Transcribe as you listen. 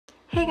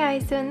Hey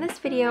guys, so in this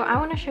video I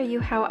want to show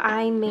you how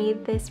I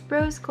made this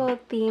rose gold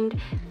themed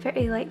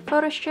Fairylight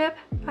photo strip.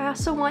 I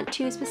also want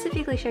to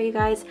specifically show you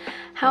guys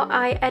how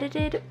I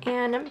edited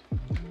and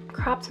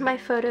cropped my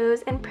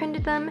photos and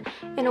printed them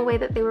in a way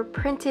that they were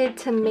printed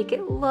to make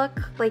it look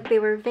like they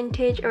were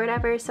vintage or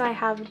whatever. So I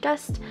have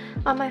dust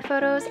on my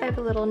photos, I have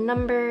a little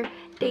number,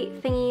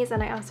 date thingies,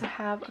 and I also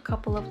have a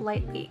couple of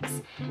light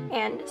leaks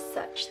and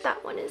such.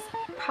 That one is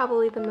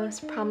probably the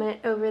most prominent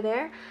over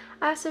there.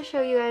 I also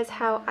show you guys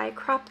how I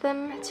crop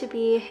them to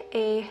be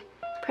a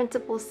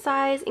printable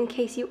size in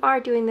case you are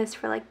doing this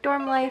for like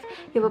dorm life.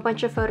 You have a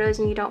bunch of photos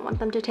and you don't want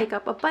them to take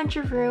up a bunch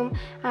of room.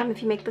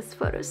 If you make this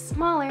photos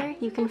smaller,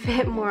 you can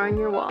fit more on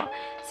your wall.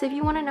 So if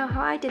you want to know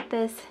how I did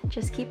this,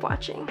 just keep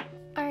watching.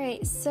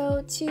 Alright,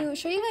 so to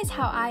show you guys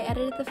how I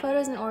edited the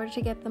photos in order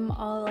to get them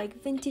all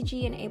like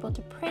vintagey and able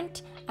to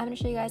print, I'm going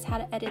to show you guys how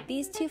to edit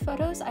these two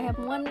photos. I have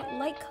one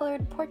light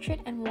colored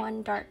portrait and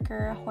one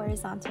darker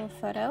horizontal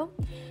photo.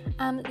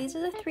 These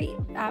are the three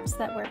apps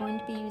that we're going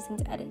to be using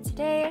to edit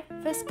today: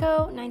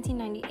 VSCO,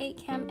 1998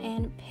 Cam,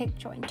 and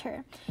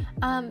PicJointer.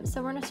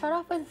 So we're going to start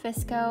off with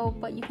VSCO,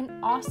 but you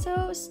can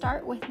also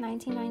start with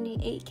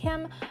 1998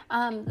 Cam.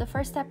 The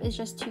first step is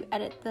just to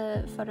edit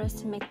the photos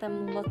to make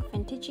them look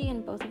vintagey,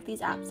 and both of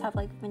these apps have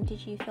like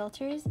vintagey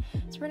filters.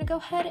 So we're going to go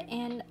ahead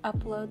and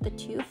upload the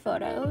two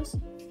photos.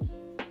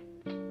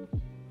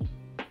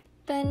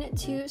 Then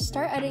to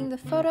start editing the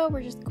photo,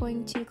 we're just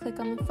going to click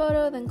on the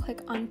photo, then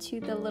click onto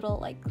the little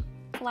like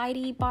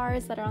glidey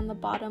bars that are on the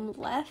bottom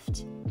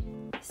left.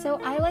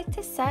 So I like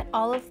to set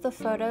all of the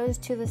photos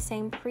to the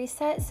same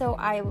preset, so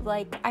I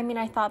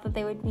thought that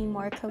they would be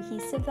more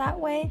cohesive that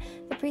way.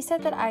 The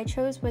preset that I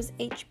chose was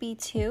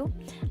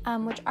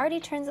HB2, which already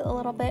turns it a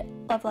little bit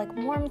of like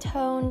warm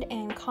toned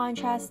and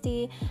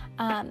contrasty,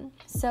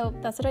 so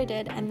that's what I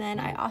did. And then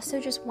I also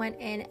just went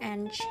in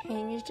and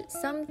changed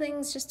some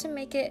things just to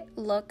make it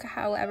look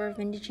however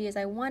vintagey as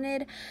I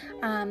wanted.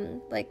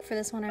 Like for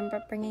this one, I'm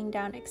bringing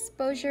down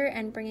exposure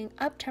and bringing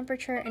up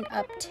temperature and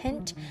up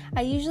tint.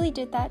 I usually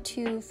did that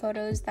to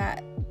photos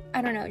that,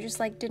 I don't know,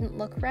 just like didn't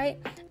look right.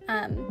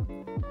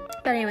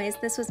 But anyways,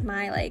 this was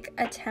my like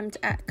attempt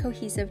at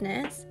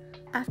cohesiveness.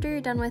 After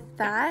you're done with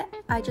that,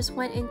 I just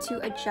went into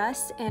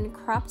adjust and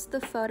cropped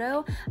the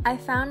photo. I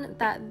found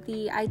that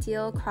the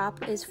ideal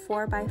crop is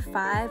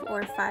 4:5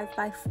 or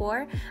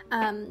 5:4.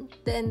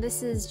 Then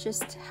this is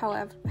just how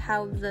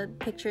the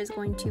picture is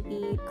going to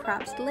be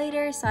cropped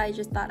later, so I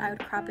just thought I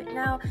would crop it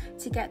now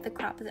to get the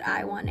crop that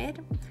I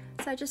wanted.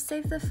 So I just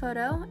saved the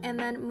photo, and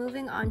then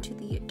moving on to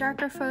the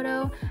darker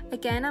photo,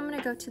 again I'm going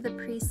to go to the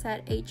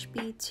preset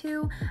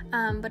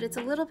HB2, but it's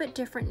a little bit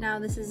different now.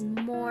 This is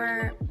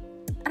more,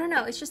 I don't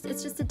know, it's just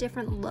a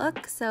different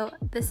look. So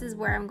this is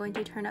where I'm going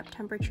to turn up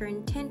temperature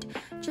and tint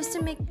just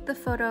to make the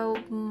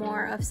photo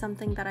more of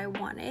something that I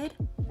wanted.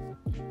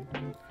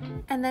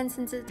 And then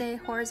since it's a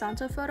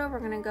horizontal photo, we're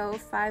going to go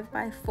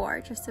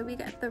 5:4 just so we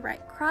get the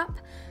right crop.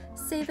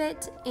 Save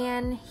it,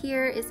 and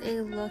here is a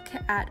look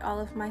at all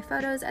of my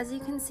photos. As you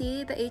can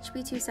see, the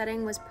HB2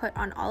 setting was put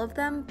on all of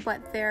them,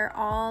 but they're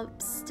all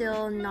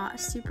still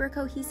not super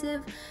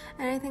cohesive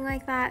and anything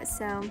like that,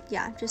 so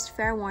yeah, just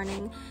fair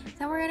warning.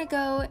 Then we're going to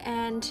go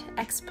and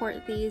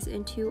export these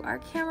into our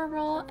camera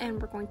roll,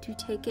 and we're going to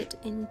take it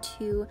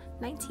into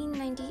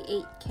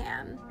 1998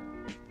 Cam.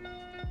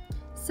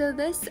 So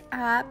this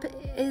app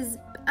is,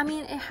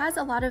 it has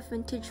a lot of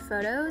vintage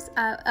photos.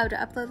 To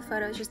upload the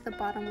photo is just the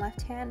bottom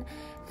left hand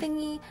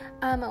thingy.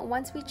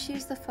 Once we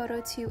choose the photo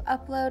to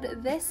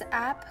upload, this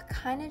app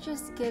kind of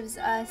just gives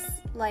us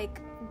like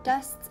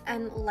dusts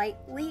and light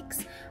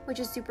leaks, which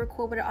is super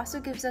cool, but it also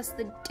gives us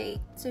the date.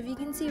 So if you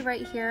can see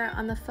right here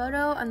on the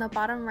photo on the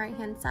bottom right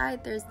hand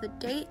side, there's the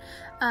date,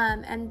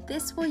 and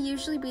this will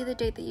usually be the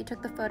date that you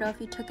took the photo if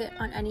you took it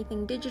on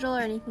anything digital or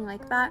anything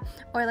like that,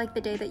 or like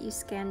the day that you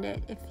scanned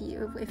it.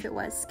 If it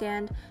was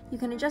scanned, you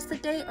can adjust the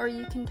date, or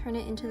you can turn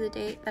it into the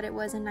date that it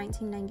was in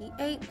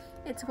 1998.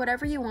 It's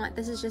whatever you want.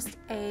 This is just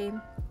a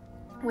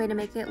way to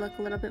make it look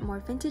a little bit more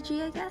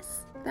vintagey, I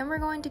guess. Then we're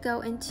going to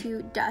go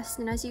into dust,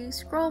 and as you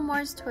scroll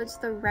more towards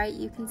the right,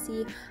 you can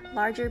see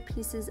larger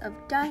pieces of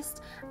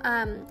dust.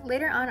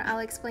 Later on, I'll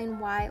explain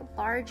why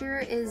larger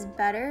is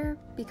better,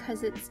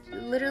 because it's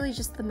literally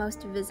just the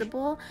most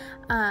visible,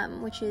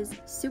 which is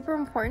super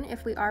important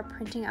if we are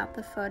printing out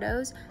the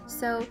photos.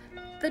 So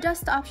the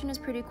dust option is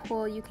pretty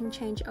cool. You can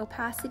change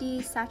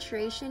opacity,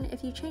 saturation.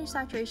 If you change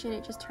saturation,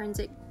 it just turns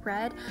it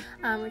red,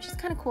 which is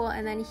kind of cool.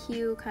 And then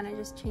hue kind of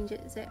just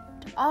changes it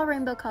to all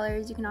rainbow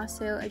colors. You can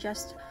also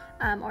adjust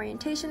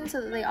orientation so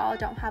that they all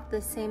don't have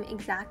the same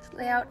exact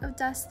layout of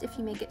dust if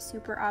you make it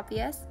super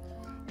obvious.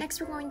 Next,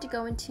 we're going to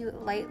go into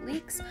light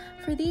leaks.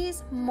 For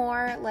these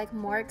more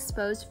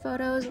exposed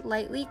photos,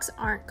 light leaks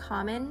aren't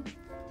common.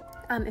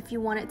 If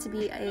you want it to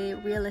be a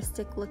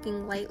realistic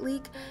looking light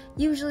leak,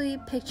 usually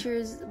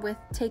pictures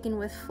taken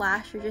with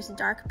flash, or just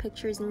dark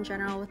pictures in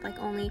general with like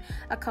only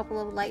a couple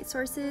of light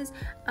sources,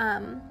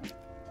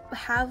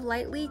 have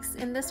light leaks.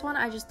 In this one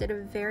I just did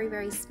a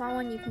very small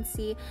one, you can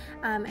see,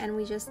 and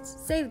we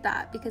just saved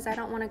that because I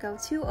don't want to go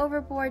too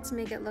overboard to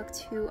make it look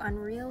too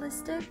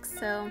unrealistic.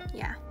 So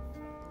yeah.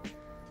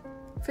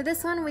 For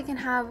this one we can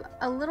have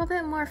a little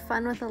bit more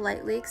fun with the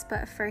light leaks,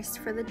 but first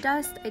for the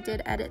dust, I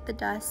did edit the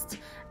dust,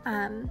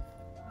 and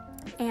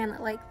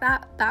like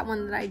that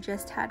one that I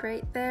just had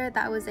right there,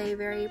 that was a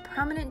very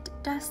prominent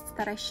dust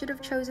that I should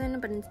have chosen,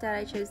 but instead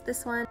I chose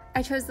this one.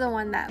 I chose the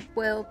one that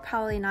will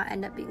probably not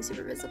end up being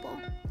super visible.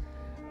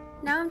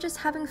 Now I'm just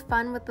having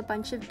fun with a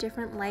bunch of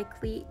different light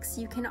leaks.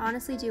 You can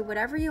honestly do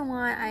whatever you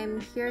want. I'm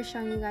here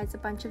showing you guys a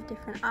bunch of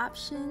different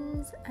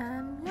options.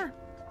 Yeah.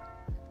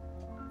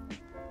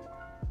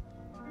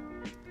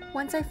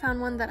 Once I found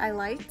one that I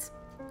liked,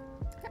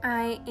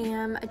 I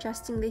am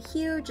adjusting the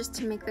hue just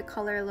to make the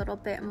color a little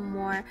bit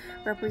more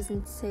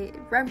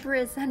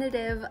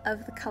representative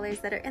of the colors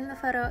that are in the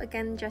photo,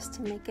 again just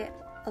to make it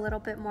a little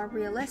bit more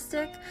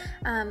realistic.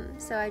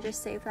 So I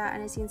just saved that,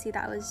 and as you can see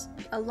that was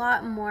a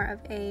lot more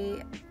of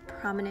a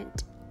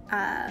prominent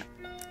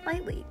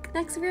light leak.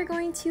 Next we are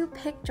going to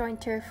pick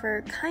jointer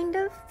for kind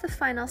of the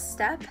final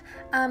step.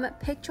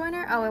 Pick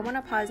jointer, oh, I want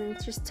to pause and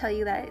just tell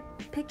you that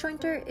pick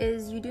jointer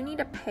is, you do need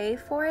to pay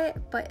for it,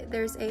 but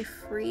there's a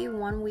free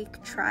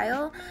 1-week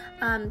trial.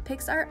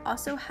 PixArt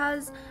also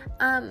has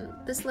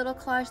this little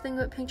collage thing,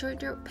 but pick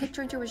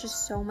jointer was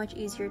just so much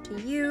easier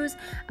to use.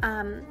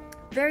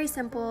 Very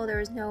simple, there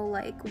was no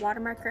like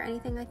watermark or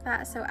anything like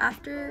that. So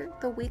after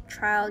the week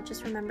trial,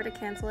 just remember to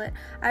cancel it.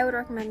 I would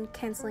recommend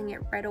canceling it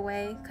right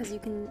away because you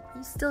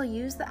still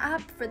use the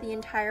app for the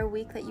entire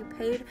week that you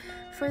paid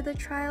for the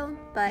trial.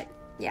 But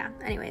yeah,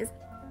 anyways,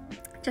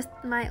 just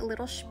my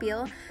little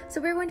spiel. So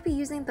we're going to be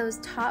using those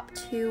top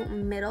two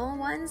middle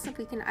ones.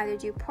 We can either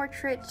do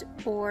portrait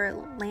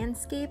or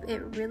landscape,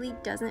 it really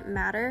doesn't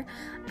matter.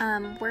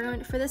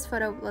 For this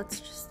photo, let's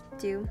just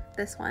do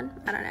this one,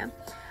 I don't know.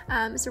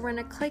 So we're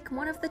going to click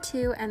one of the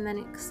two and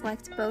then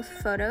select both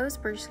photos.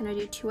 We're just going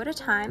to do 2 at a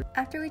time.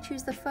 After we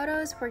choose the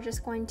photos, we're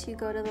just going to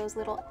go to those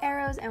little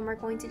arrows and we're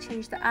going to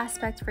change the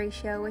aspect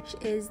ratio, which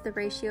is the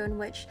ratio in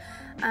which,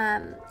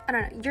 I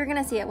don't know, you're going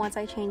to see it once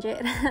I change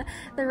it.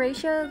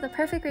 The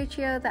perfect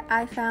ratio that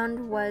I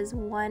found was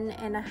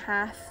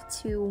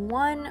 1.5 to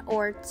 1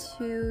 or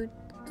 2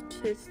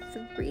 to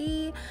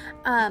 3.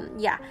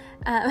 Yeah.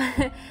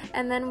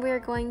 And then we're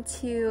going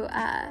to,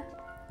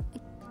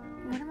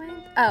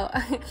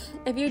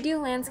 if you do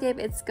landscape,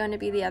 it's going to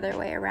be the other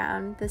way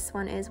around. This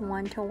one is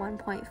 1 to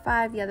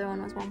 1.5, the other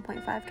one was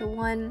 1.5 to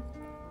 1.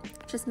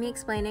 Just me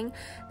explaining.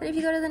 Then if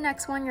you go to the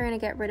next one, you're going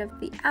to get rid of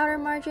the outer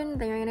margin,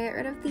 then you're going to get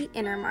rid of the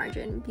inner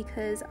margin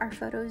because our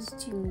photos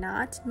do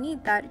not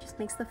need that. It just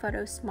makes the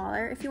photo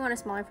smaller. If you want a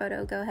smaller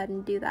photo, go ahead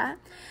and do that.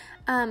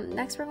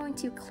 Next we're going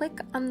to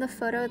click on the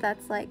photo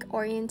that's like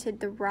oriented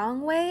the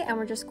wrong way, and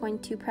we're just going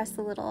to press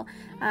the little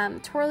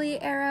twirly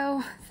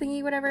arrow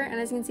thingy, whatever, and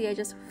as you can see I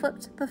just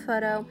flipped the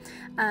photo,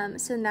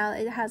 so now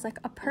it has like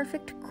a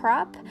perfect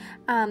crop.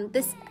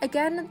 This,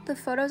 again, the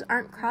photos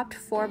aren't cropped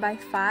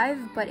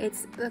 4:5, but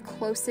it's the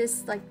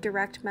closest like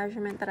direct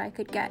measurement that I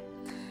could get.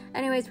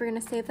 Anyways, we're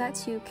gonna save that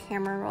to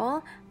camera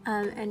roll,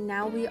 and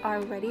now we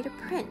are ready to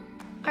print.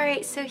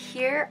 Alright, so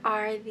here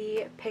are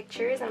the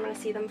pictures. I'm going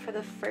to see them for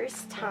the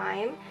first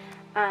time.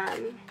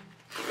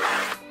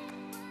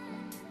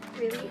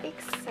 Really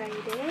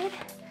excited.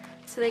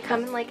 So they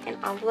come in like an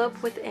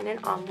envelope within an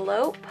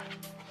envelope.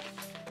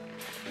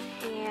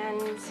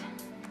 And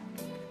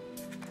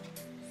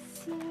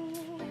see.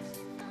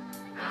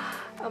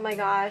 Oh my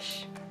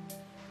gosh.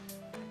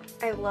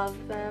 I love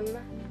them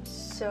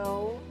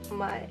so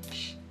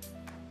much.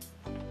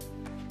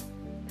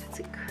 That's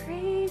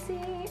crazy.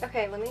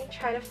 Okay, let me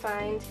try to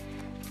find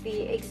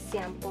the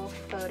example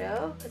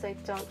photo because I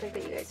don't think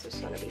that you guys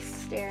just want to be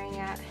staring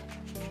at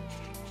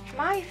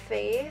my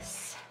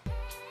face.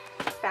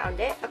 Found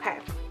it. Okay.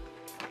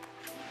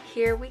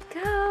 Here we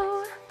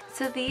go.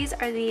 So these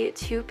are the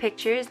 2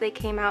 pictures. They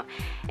came out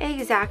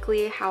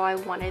exactly how I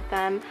wanted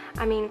them.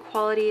 I mean,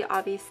 quality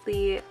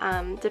obviously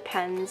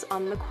depends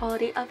on the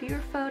quality of your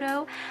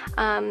photo.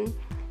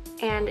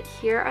 And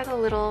here are the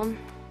little,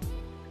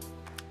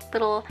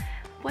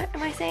 what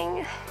am I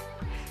saying?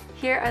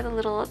 Here are the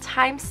little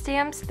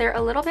timestamps. They're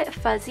a little bit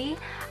fuzzy.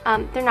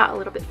 They're not a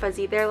little bit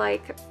fuzzy. They're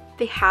like,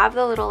 they have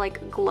the little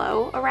like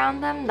glow around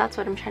them. That's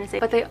what I'm trying to say.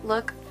 But they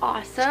look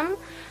awesome.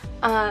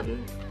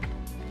 I'm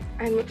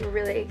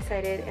really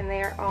excited, and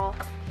they are all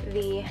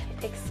the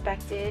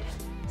expected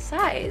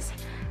size.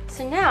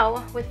 So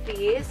now with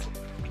these,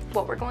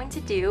 what we're going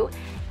to do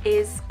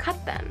is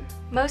cut them.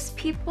 Most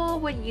people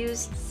would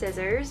use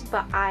scissors,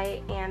 but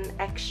I am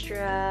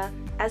extra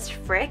as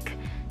frick.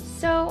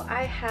 So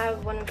I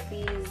have one of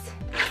these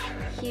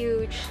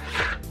huge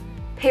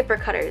paper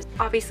cutters.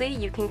 Obviously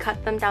you can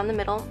cut them down the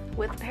middle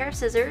with a pair of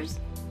scissors,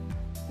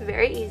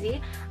 very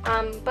easy,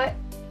 but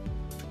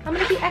I'm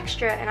gonna be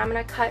extra and I'm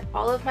gonna cut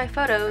all of my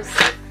photos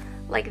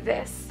like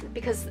this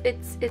because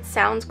it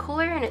sounds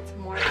cooler and it's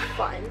more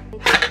fun.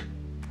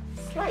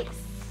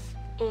 Slice,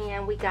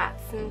 and we got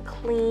some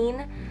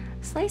clean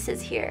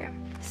slices here.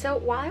 So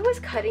while I was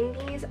cutting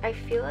these, I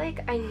feel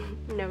like I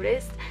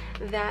noticed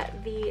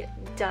that the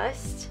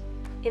dust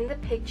in the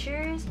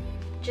pictures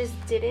just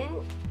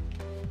didn't,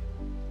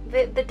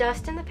 the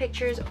dust in the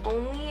pictures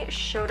only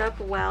showed up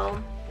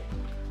well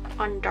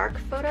on dark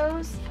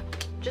photos,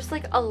 just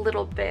like a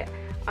little bit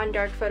on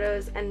dark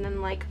photos, and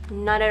then like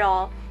not at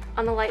all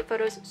on the light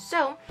photos.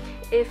 So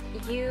if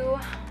you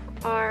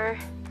are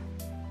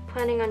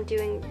planning on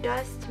doing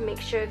dust, make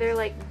sure they're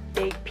like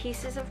big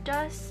pieces of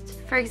dust.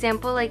 For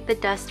example, like the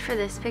dust for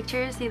this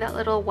picture, see that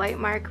little white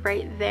mark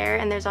right there,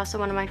 and there's also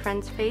one of my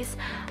friend's face,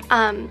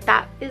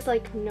 that is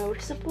like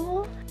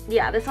noticeable.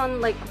 Yeah, this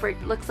one like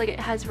looks like it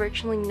has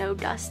virtually no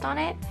dust on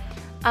it.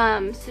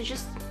 So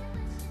just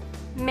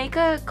make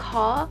a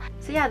call.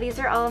 So yeah, these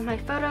are all of my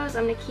photos.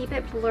 I'm gonna keep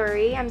it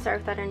blurry. I'm sorry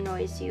if that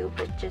annoys you,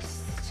 but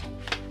just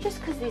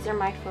because these are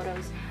my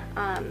photos,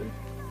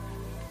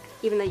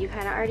 even though you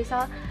kind of already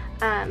saw.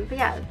 But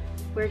yeah,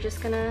 we're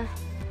just gonna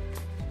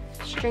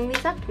string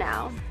these up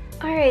now.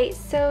 Alright,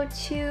 so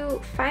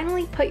to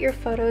finally put your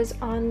photos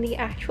on the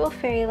actual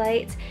fairy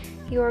lights,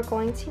 you are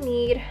going to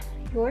need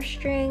your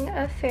string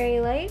of fairy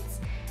lights.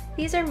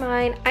 These are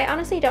mine. I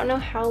honestly don't know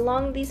how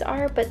long these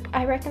are, but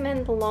I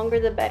recommend the longer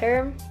the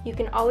better. You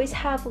can always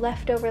have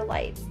leftover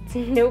lights. It's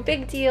no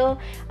big deal,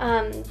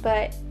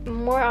 but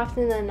more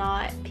often than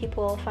not,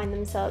 people find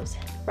themselves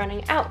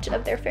running out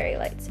of their fairy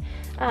lights.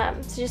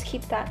 So just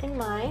keep that in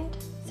mind.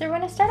 So we're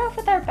going to start off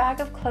with our bag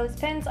of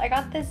clothespins. I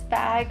got this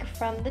bag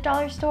from the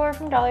dollar store,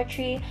 from Dollar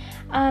Tree.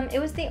 It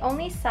was the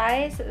only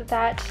size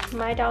that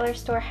my dollar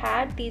store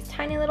had, these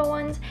tiny little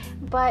ones,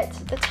 but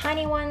the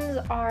tiny ones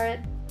are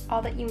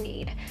all that you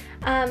need.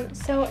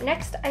 So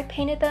next I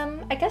painted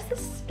them. I guess this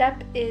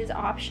step is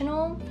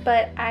optional,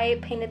 but I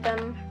painted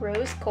them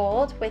rose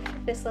gold with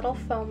this little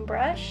foam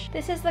brush.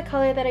 This is the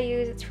color that I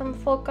use. It's from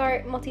Folk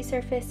Art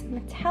Multi-Surface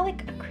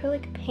Metallic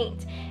Acrylic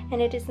Paint,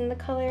 and it is in the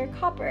color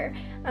copper.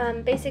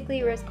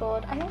 Basically rose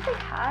gold. I think they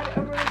had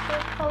a rose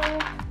gold color,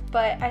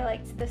 but I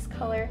liked this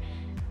color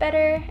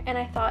better, and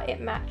I thought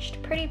it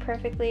matched pretty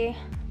perfectly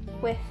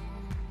with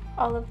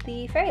all of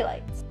the fairy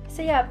lights.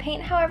 So yeah,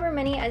 paint however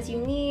many as you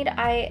need.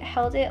 I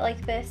held it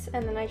like this,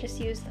 and then I just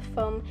used the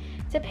foam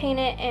to paint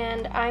it,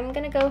 and I'm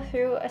gonna go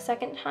through a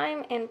second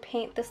time and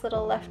paint this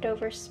little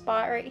leftover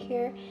spot right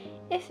here,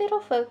 if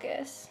it'll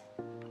focus.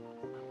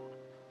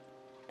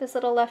 This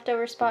little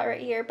leftover spot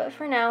right here, but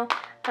for now,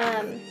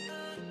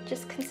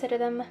 just consider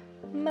them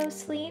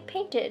mostly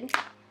painted.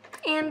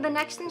 And the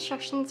next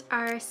instructions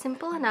are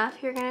simple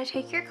enough. You're gonna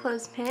take your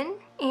clothespin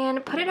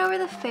and put it over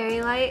the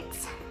fairy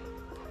lights.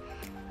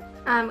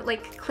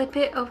 Like clip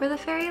it over the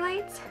fairy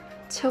lights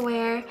to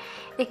where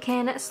it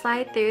can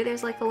slide through.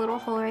 There's like a little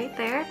hole right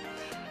there.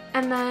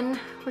 And then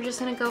we're just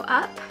gonna go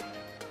up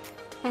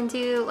and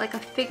do like a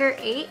figure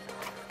 8,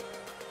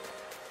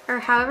 or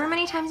however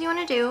many times you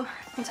want to do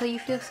until you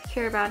feel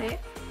secure about it.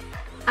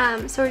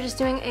 So we're just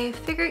doing a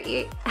figure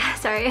 8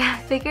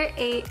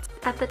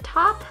 at the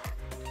top,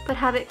 but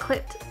have it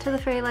clipped to the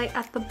fairy light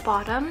at the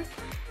bottom.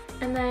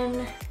 And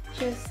then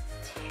just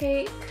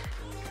take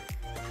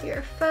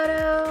your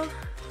photo.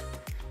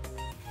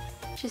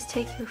 Just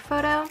take your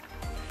photo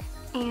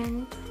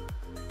and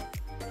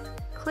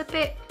clip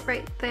it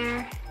right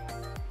there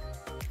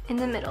in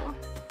the middle.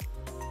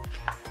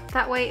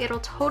 That way it'll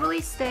totally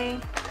stay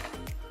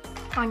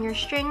on your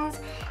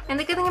strings. And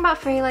the good thing about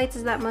fairy lights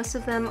is that most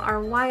of them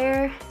are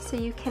wire, so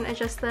you can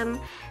adjust them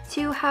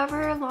to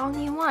however long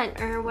you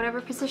want or whatever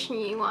position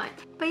you want.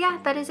 But yeah,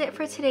 that is it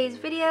for today's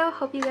video.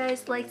 Hope you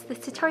guys liked this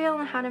tutorial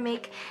on how to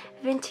make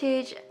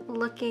vintage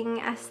looking,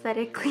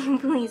 aesthetically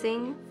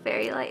pleasing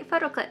fairy light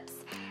photo clips.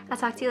 I'll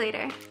talk to you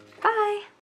later.